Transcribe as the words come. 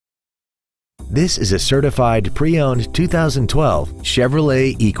This is a certified pre-owned 2012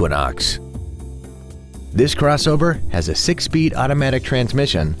 Chevrolet Equinox. This crossover has a 6-speed automatic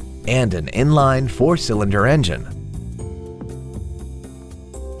transmission and an inline 4-cylinder engine.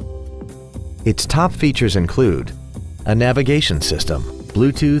 Its top features include a navigation system,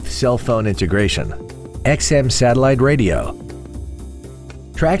 Bluetooth cell phone integration, XM satellite radio,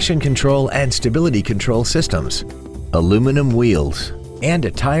 traction control and stability control systems, aluminum wheels, and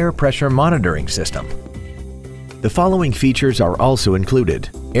a tire pressure monitoring system. The following features are also included: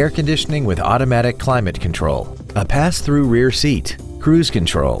 air conditioning with automatic climate control, a pass-through rear seat, cruise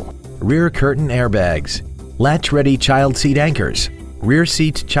control, rear curtain airbags, latch-ready child seat anchors, rear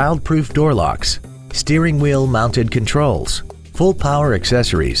seat child-proof door locks, steering wheel mounted controls, full power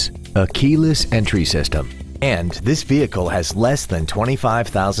accessories, a keyless entry system, and this vehicle has less than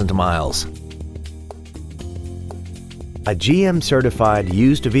 25,000 miles. A GM-certified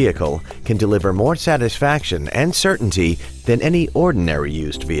used vehicle can deliver more satisfaction and certainty than any ordinary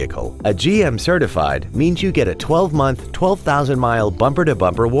used vehicle. A GM-certified means you get a 12-month, 12,000-mile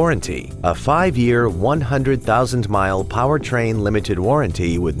bumper-to-bumper warranty, a 5-year, 100,000-mile powertrain limited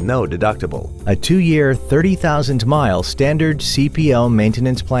warranty with no deductible, a 2-year, 30,000-mile standard CPO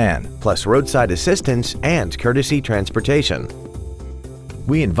maintenance plan, plus roadside assistance and courtesy transportation.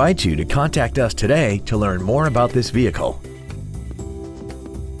 We invite you to contact us today to learn more about this vehicle.